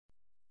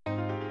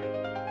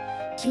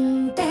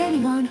To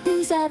anyone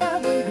who's ever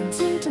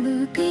listened to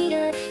Blue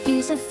Peter,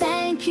 here's a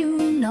thank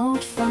you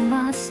note from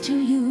us to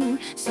you.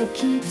 So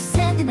keep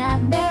sending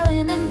that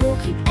Marilyn and we'll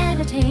keep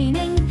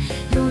entertaining.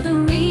 You're the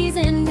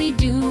reason we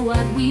do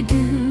what we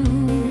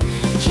do.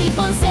 Keep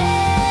on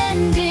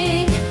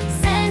sending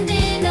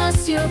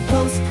us your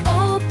post.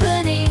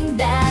 Opening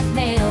that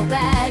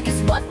mailbag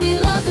is what we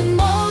love the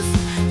most.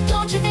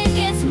 Don't you think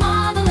it's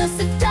marvelous?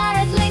 A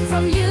direct link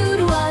from you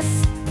to us.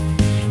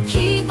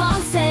 Keep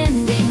on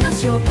sending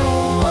us your post.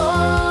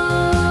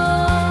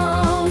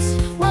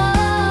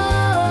 Whoa,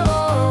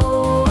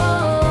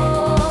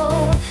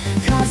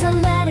 'cause a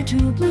letter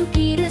to Blue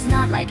Peter's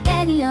not like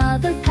any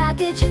other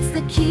package. It's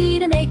the key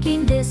to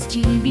making this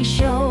TV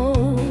show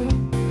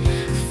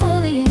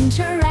fully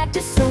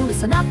interactive. So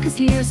listen up, 'cause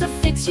here's a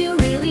fix you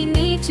really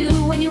need to.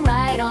 When you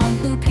write on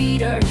Blue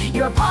Peter,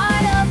 you're a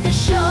part of the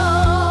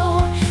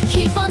show.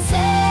 Keep on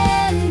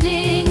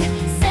sending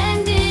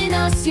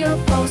us your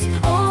post.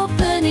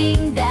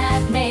 Opening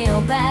that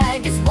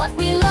mailbag is what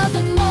we love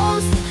the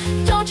most.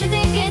 Don't you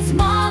think it's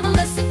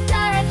marvelous?